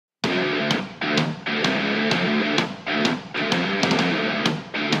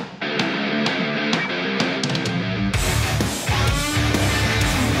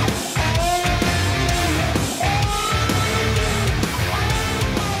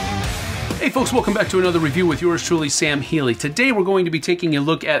Hey folks, welcome back to another review with yours truly, Sam Healey. Today we're going to be taking a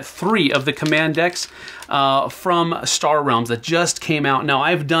look at 3 of the command decks from Star Realms that just came out. Now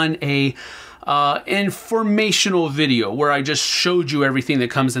I've done a informational video where I just showed you everything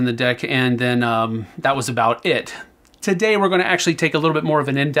that comes in the deck, and then that was about it. Today we're going to actually take a little bit more of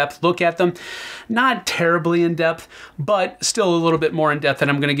an in-depth look at them. Not terribly in-depth, but still a little bit more in-depth,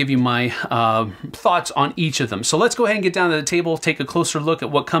 and I'm going to give you my thoughts on each of them. So let's go ahead and get down to the table, take a closer look at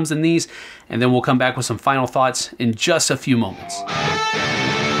what comes in these, and then we'll come back with some final thoughts in just a few moments.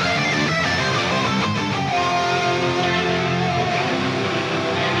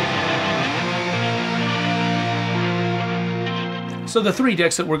 So the 3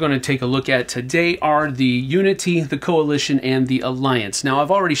 decks that we're going to take a look at today are the Unity, the Coalition, and the Alliance. Now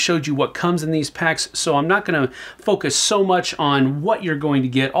I've already showed you what comes in these packs, so I'm not going to focus so much on what you're going to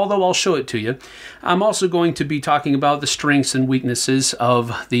get, although I'll show it to you. I'm also going to be talking about the strengths and weaknesses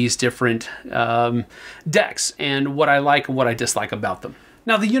of these different decks, and what I like and what I dislike about them.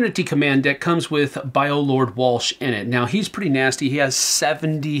 Now, the Unity command deck comes with Biolord Walsh in it. Now, he's pretty nasty. He has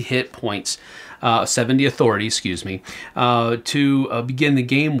 70 hit points, 70 authority, excuse me, to begin the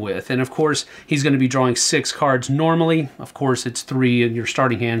game with. And of course, he's going to be drawing 6 cards normally. Of course, it's 3 in your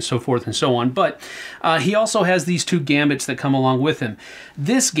starting hand, so forth and so on. But he also has these 2 gambits that come along with him.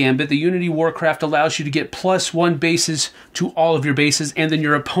 This gambit, the Unity Warcraft, allows you to get +1 bases to all of your bases, and then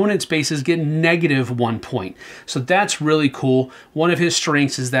your opponent's bases get -1 point. So that's really cool. One of his strengths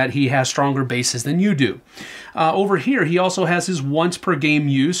is that he has stronger bases than you do. Over here, he also has his once per game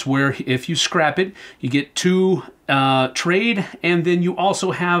use, where if you scrap it, you get 2 trade, and then you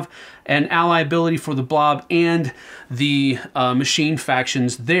also have an ally ability for the blob and the machine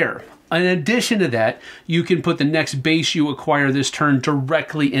factions there. In addition to that, you can put the next base you acquire this turn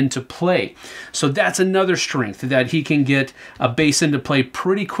directly into play. So that's another strength, that he can get a base into play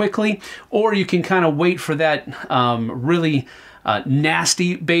pretty quickly, or you can kind of wait for that really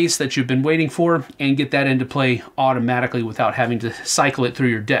nasty base that you've been waiting for and get that into play automatically without having to cycle it through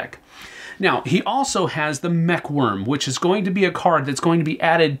your deck. Now, he also has the Mech Worm, which is going to be a card that's going to be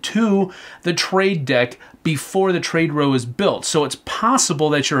added to the trade deck before the trade row is built. So it's possible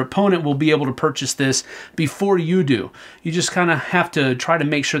that your opponent will be able to purchase this before you do. You just kind of have to try to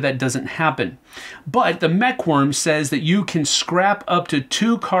make sure that doesn't happen. But the Mech Worm says that you can scrap up to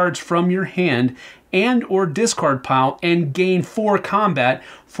 2 cards from your hand and or discard pile and gain 4 combat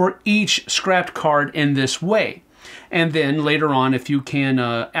for each scrapped card in this way. And then later on, if you can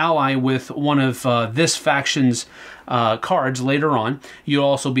ally with one of this faction's cards later on, you'll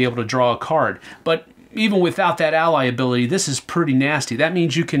also be able to draw a card. But even without that ally ability, this is pretty nasty. That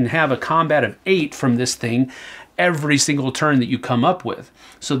means you can have a combat of 8 from this thing every single turn that you come up with.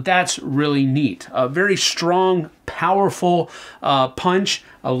 So that's really neat. A very strong, powerful punch,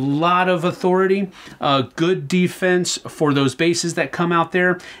 a lot of authority, good defense for those bases that come out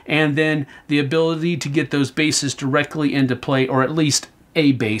there, and then the ability to get those bases directly into play, or at least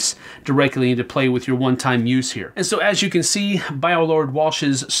a base directly into play with your one-time use here. And so as you can see, Biolord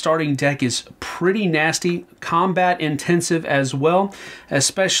Walsh's starting deck is pretty nasty, combat intensive as well,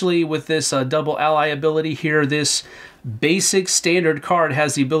 especially with this double ally ability here. This basic standard card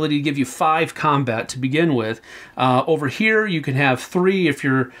has the ability to give you 5 combat to begin with. Over here, you can have 3 if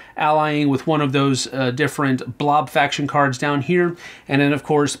you're allying with one of those different blob faction cards down here. And then, of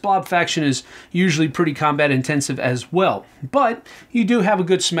course, blob faction is usually pretty combat intensive as well. But you do have a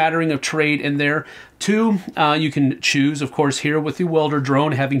good smattering of trade in there. 2, you can choose, of course, here with the welder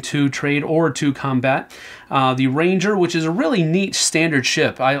drone having 2 trade or 2 combat. The Ranger, which is a really neat standard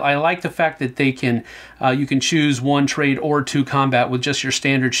ship. I like the fact that they can you can choose 1 trade or 2 combat with just your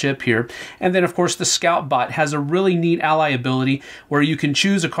standard ship here. And then, of course, the Scout Bot has a really neat ally ability where you can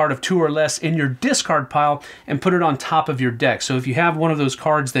choose a card of 2 or less in your discard pile and put it on top of your deck. So if you have one of those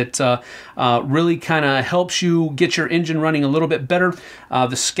cards that really kind of helps you get your engine running a little bit better,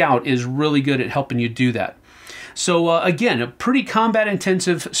 the Scout is really good at helping you do that. So again, a pretty combat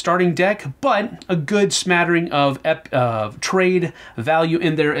intensive starting deck, but a good smattering of trade value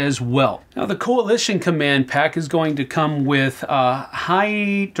in there as well. Now the Coalition command pack is going to come with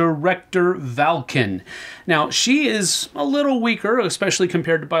High Director Valken. Now she is a little weaker, especially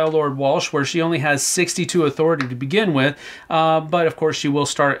compared to Biolord Walsh, where she only has 62 authority to begin with, but of course she will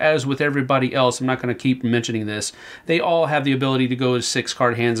start, as with everybody else, I'm not going to keep mentioning this, they all have the ability to go to 6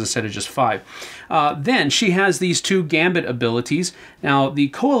 card hands instead of just 5. Then she has these two Gambit abilities. Now, the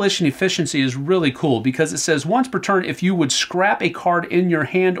Coalition efficiency is really cool because it says once per turn, if you would scrap a card in your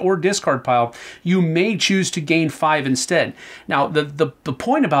hand or discard pile, you may choose to gain 5 instead. Now, the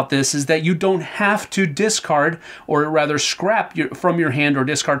point about this is that you don't have to discard, or rather scrap from your hand or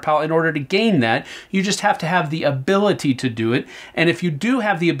discard pile in order to gain that. You just have to have the ability to do it. And if you do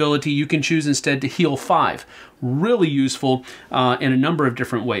have the ability, you can choose instead to heal 5. Really useful in a number of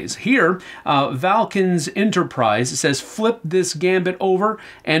different ways. Here, Valken's Enterprise, it says flip this Gambit over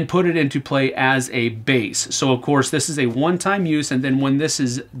and put it into play as a base. So of course this is a one-time use, and then when this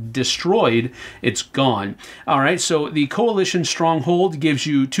is destroyed, it's gone. All right, so the Coalition Stronghold gives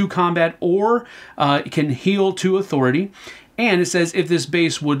you 2 combat, or it can heal 2 authority. And it says if this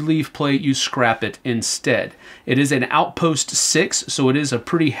base would leave play, you scrap it instead. It is an Outpost 6, so it is a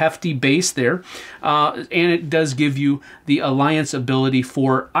pretty hefty base there. And it does give you the Alliance ability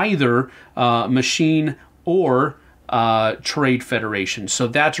for either Machine or Trade Federation. So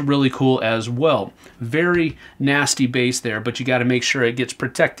that's really cool as well. Very nasty base there, but you got to make sure it gets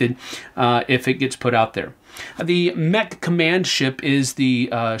protected if it gets put out there. The Mech Command Ship is the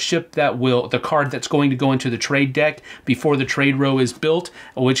ship that the card that's going to go into the trade deck before the trade row is built,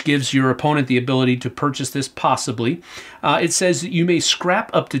 which gives your opponent the ability to purchase this possibly. It says that you may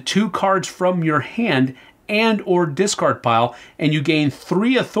scrap up to 2 cards from your hand and or discard pile, and you gain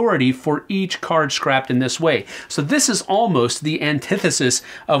 3 authority for each card scrapped in this way. So this is almost the antithesis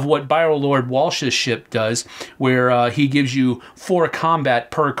of what Lord Walsh's ship does, where he gives you 4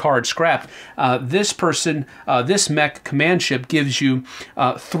 combat per card scrapped. This mech command ship gives you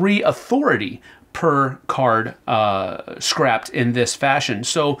 3 authority per card scrapped in this fashion.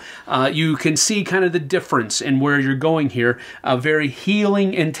 So you can see kind of the difference in where you're going here. A very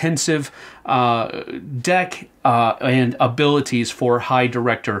healing intensive deck and abilities for High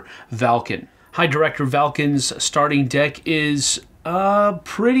Director Valken. High Director Valken's starting deck is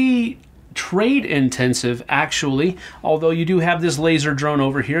pretty trade intensive actually, although you do have this laser drone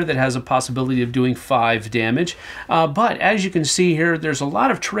over here that has a possibility of doing 5 damage. But as you can see here, there's a lot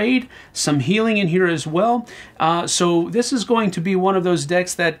of trade, some healing in here as well. So this is going to be one of those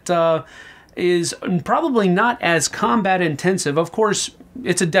decks that is probably not as combat intensive. Of course,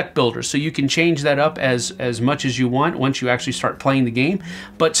 it's a deck builder, so you can change that up as much as you want once you actually start playing the game.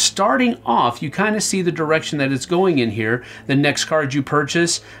 But starting off, you kind of see the direction that it's going in here. The next card you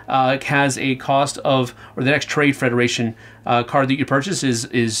purchase has a cost of, or the next Trade Federation card that you purchase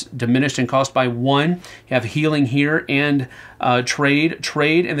is diminished in cost by 1. You have healing here and trade,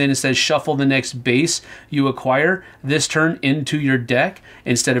 and then it says shuffle the next base you acquire this turn into your deck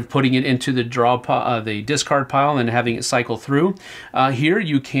instead of putting it into the the discard pile and having it cycle through. Here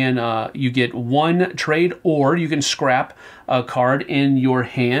you can you get 1 trade, or you can scrap a card in your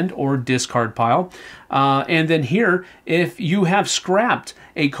hand or discard pile. And then here, if you have scrapped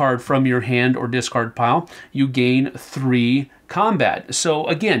a card from your hand or discard pile, you gain 3 combat. So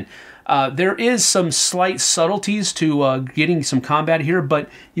again, there is some slight subtleties to getting some combat here, but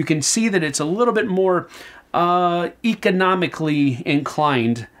you can see that it's a little bit more economically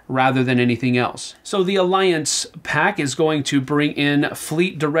inclined rather than anything else. So the Alliance pack is going to bring in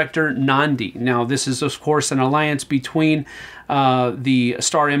Fleet Director Nandi. Now this is of course an alliance between the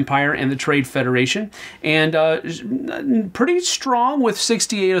Star Empire and the Trade Federation, and pretty strong with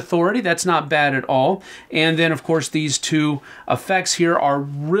 68 authority. That's not bad at all. And then of course these 2 effects here are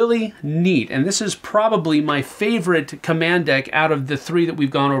really neat, and this is probably my favorite command deck out of the 3 that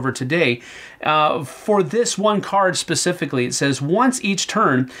we've gone over today. For this one card specifically, it says once each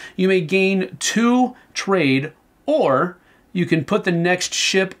turn you may gain 2 trade, or you can put the next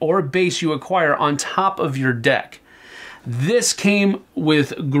ship or base you acquire on top of your deck. This came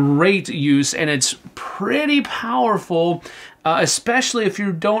with great use, and it's pretty powerful, especially if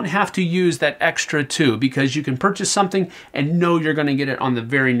you don't have to use that extra 2, because you can purchase something and know you're going to get it on the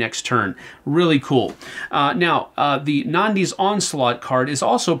very next turn. Really cool. Now, the Nandi's Onslaught card is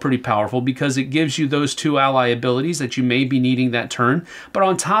also pretty powerful because it gives you those 2 ally abilities that you may be needing that turn. But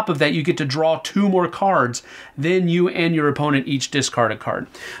on top of that, you get to draw 2 more cards, then you and your opponent each discard a card.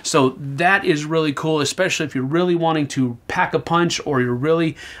 So that is really cool, especially if you're really wanting to pack a punch, or you're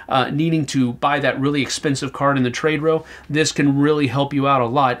really needing to buy that really expensive card in the trade row. This can really help you out a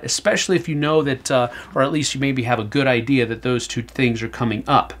lot, especially if you know that, or at least you maybe have a good idea that those 2 things are coming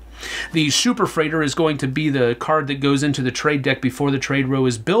up. The Super Freighter is going to be the card that goes into the trade deck before the trade row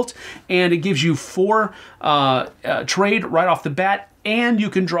is built, and it gives you 4 trade right off the bat, and you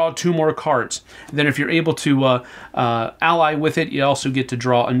can draw 2 more cards. Then if you're able to ally with it, you also get to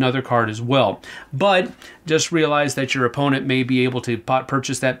draw another card as well. But just realize that your opponent may be able to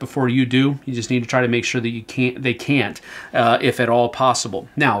purchase that before you do. You just need to try to make sure that they can't, if at all possible.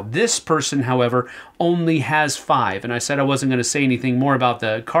 Now, this person, however, only has 5, and I said I wasn't going to say anything more about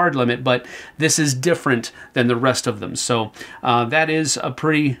the card limit, but this is different than the rest of them. So that is a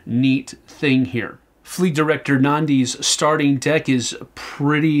pretty neat thing here. Fleet Director Nandi's starting deck is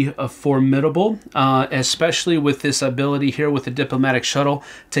pretty formidable, especially with this ability here with the Diplomatic Shuttle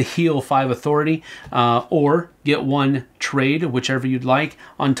to heal 5 authority, or get 1 trade, whichever you'd like.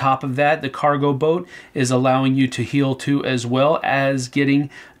 On top of that, the cargo boat is allowing you to heal 2 as well as getting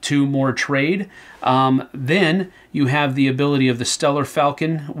 2 more trade. Then you have the ability of the Stellar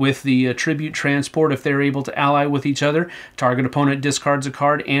Falcon with the tribute transport. If they're able to ally with each other, target opponent discards a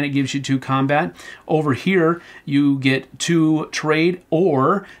card and it gives you 2 combat. Over here, you get 2 trade,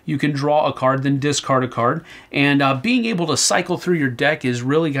 or you can draw a card, then discard a card. And being able to cycle through your deck is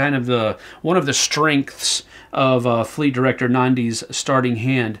really kind of one of the strengths of Fleet Director Nandi's starting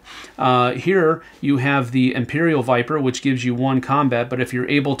hand. Here you have the Imperial Viper, which gives you 1 combat, but if you're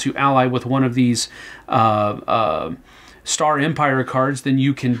able to ally with one of these Star Empire cards, then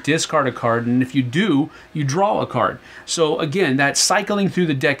you can discard a card, and if you do, you draw a card. So again, that cycling through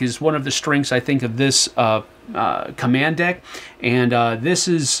the deck is one of the strengths, I think, of this command deck, and this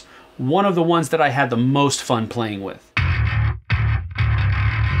is one of the ones that I had the most fun playing with.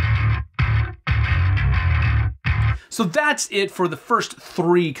 So that's it for the first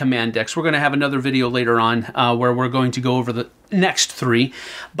 3 command decks. We're going to have another video later on where we're going to go over the next 3.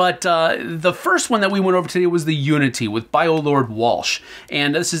 But the first one that we went over today was the Unity with Biolord Walsh.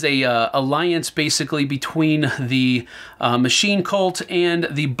 And this is a alliance basically between the Machine Cult and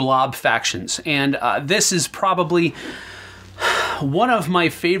the Blob factions. And this is probably one of my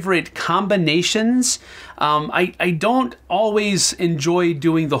favorite combinations. I don't always enjoy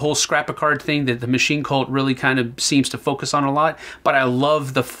doing the whole scrap a card thing that the Machine Cult really kind of seems to focus on a lot, but I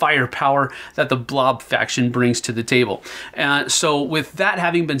love the firepower that the Blob faction brings to the table. So with that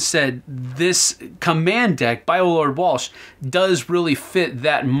having been said, this command deck, Biolord Walsh, does really fit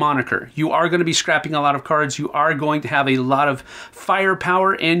that moniker. You are going to be scrapping a lot of cards, you are going to have a lot of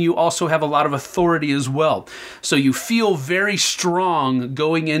firepower, and you also have a lot of authority as well. So you feel very strong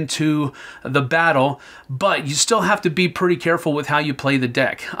going into the battle, but you still have to be pretty careful with how you play the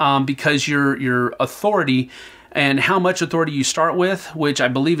deck, because your authority and how much authority you start with, which I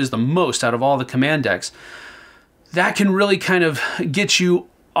believe is the most out of all the command decks, that can really kind of get you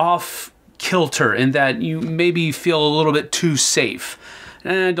off kilter in that you maybe feel a little bit too safe.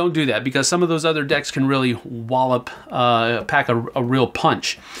 Don't do that, because some of those other decks can really wallop, pack a real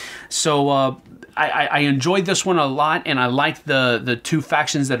punch. So I enjoyed this one a lot, and I like the 2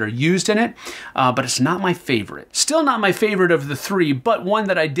 factions that are used in it, but it's not my favorite. Still not my favorite of the 3, but one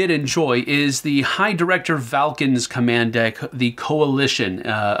that I did enjoy is the High Director Valken's command deck, the Coalition,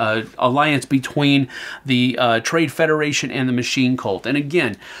 alliance between the Trade Federation and the Machine Cult. And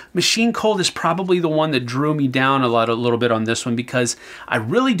again, Machine Cult is probably the one that drew me down a little bit on this one, because I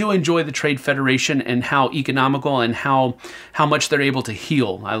really do enjoy the Trade Federation and how economical and how much they're able to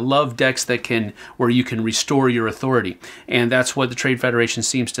heal. I love decks that where you can restore your authority, and that's what the Trade Federation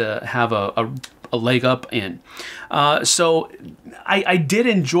seems to have a leg up in. So I did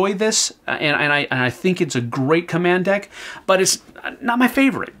enjoy this, and I think it's a great command deck, but it's not my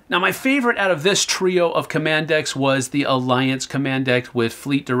favorite. Now, my favorite out of this trio of command decks was the Alliance command deck with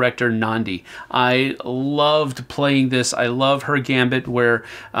Fleet Director Nandi. I loved playing this. I love her gambit where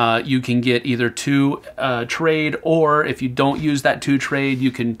you can get either 2 trade, or if you don't use that 2 trade, you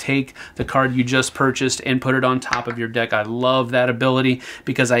can take the card you just purchased and put it on top of your deck. I love that ability,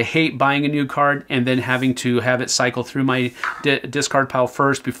 because I hate buying a new card and then having to have it cycle through my discard pile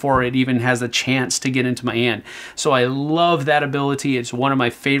first before it even has a chance to get into my hand. So I love that ability. It's one of my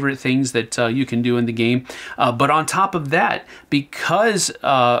favorite things that you can do in the game. But on top of that, because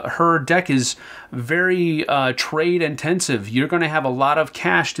her deck is very trade intensive, you're going to have a lot of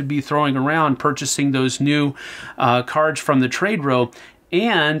cash to be throwing around purchasing those new cards from the trade row.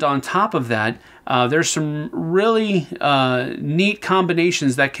 And on top of that, there's some really neat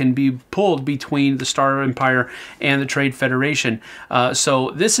combinations that can be pulled between the Star Empire and the Trade Federation.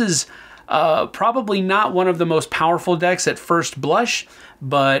 So this is probably not one of the most powerful decks at first blush,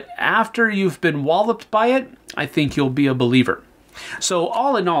 but after you've been walloped by it, I think you'll be a believer. So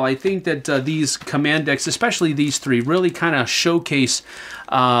all in all, I think that these command decks, especially these three, really kind of showcase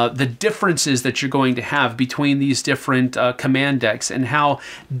the differences that you're going to have between these different command decks and how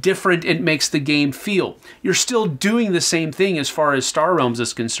different it makes the game feel. You're still doing the same thing as far as Star Realms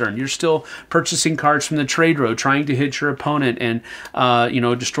is concerned. You're still purchasing cards from the trade row, trying to hit your opponent and you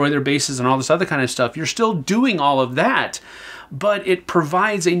know, destroy their bases and all this other kind of stuff. You're still doing all of that, but it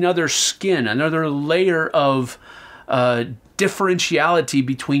provides another skin, another layer of differentiality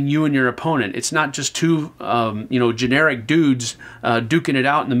between you and your opponent. It's not just two, you know, generic dudes duking it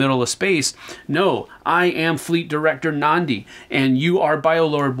out in the middle of space. No, I am Fleet Director Nandi, and you are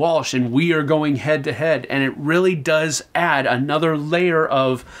Biolord Walsh, and we are going head to head. And it really does add another layer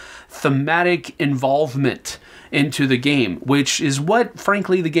of thematic involvement into the game, which is what,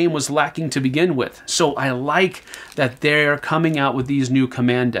 frankly, the game was lacking to begin with. So I like that they're coming out with these new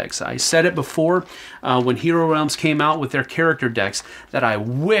command decks. I said it before when Hero Realms came out with their character decks that I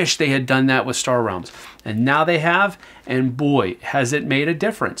wish they had done that with Star Realms. And now they have, and boy, has it made a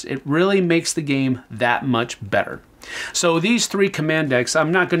difference. It really makes the game that much better. So these three command decks,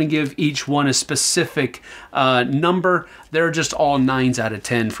 I'm not going to give each one a specific number. They're just all 9s out of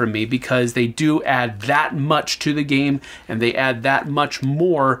 10 for me because they do add that much to the game, and they add that much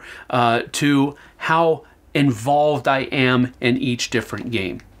more to how involved I am in each different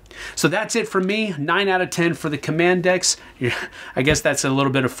game. So that's it for me. 9 out of 10 for the command decks. I guess that's a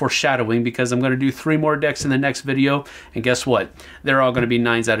little bit of foreshadowing because I'm going to do 3 more decks in the next video. And guess what? They're all going to be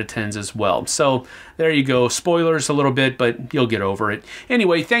 9s out of 10s as well. So there you go. Spoilers a little bit, but you'll get over it.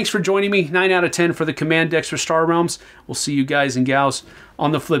 Anyway, thanks for joining me. 9 out of 10 for the command decks for Star Realms. We'll see you guys and gals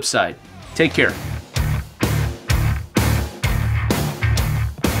on the flip side. Take care.